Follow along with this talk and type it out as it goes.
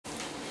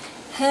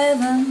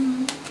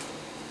heaven.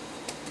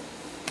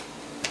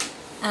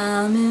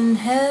 I'm in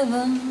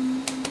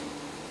heaven,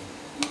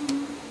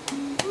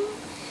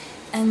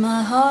 and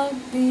my heart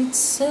beats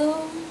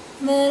so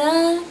that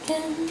I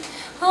can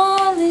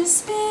hardly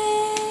speak,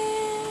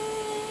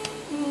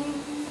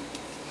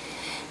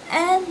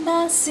 and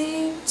I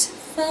seem to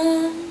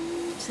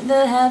find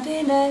the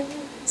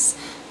happiness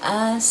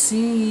I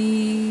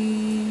seek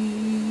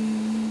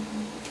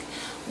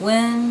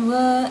when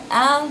we're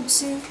out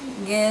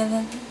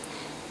together,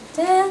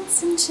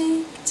 dancing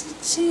cheek to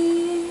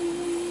cheek.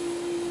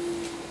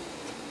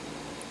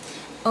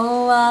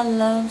 Oh, I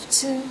love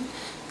to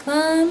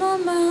climb a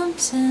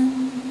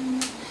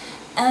mountain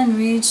and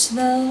reach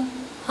the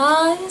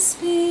highest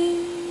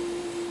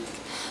peak,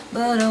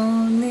 but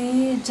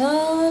only,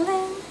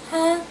 darling,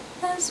 half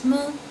as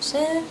much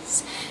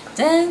as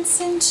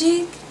dancing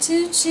cheek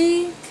to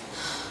cheek.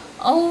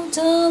 Oh,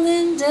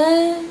 darling,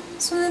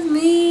 dance with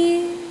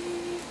me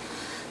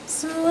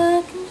so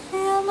I can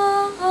feel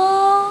my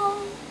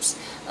arms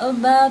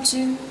about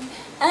you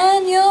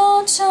and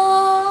your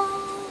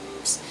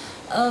charms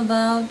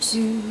about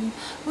you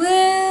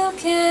will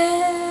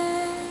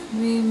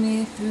carry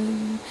me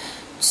through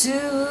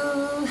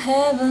to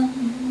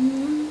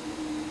heaven.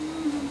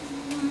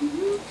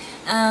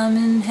 I'm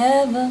in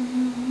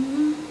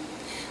heaven,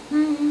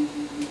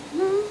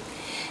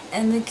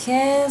 and the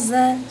cares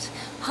that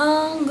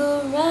hung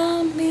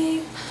around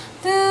me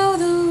through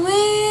the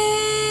week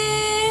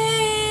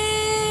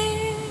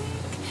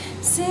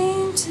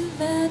seem to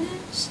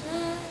vanish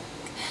like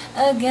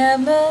a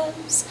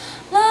gambler's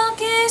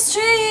lucky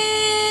streak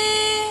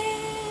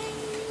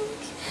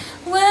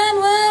when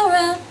we're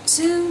out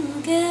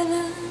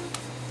together,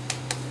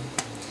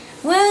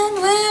 when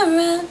we're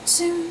out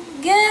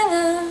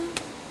together,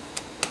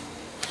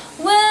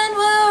 when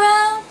we're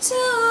out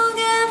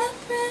together,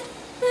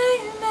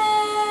 baby,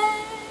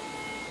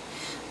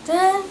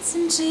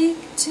 dancing cheek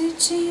to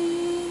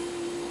cheek,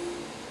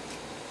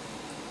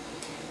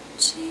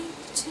 cheek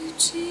to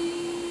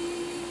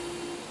cheek,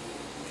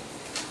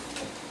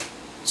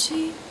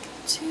 cheek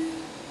to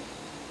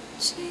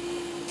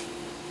cheek.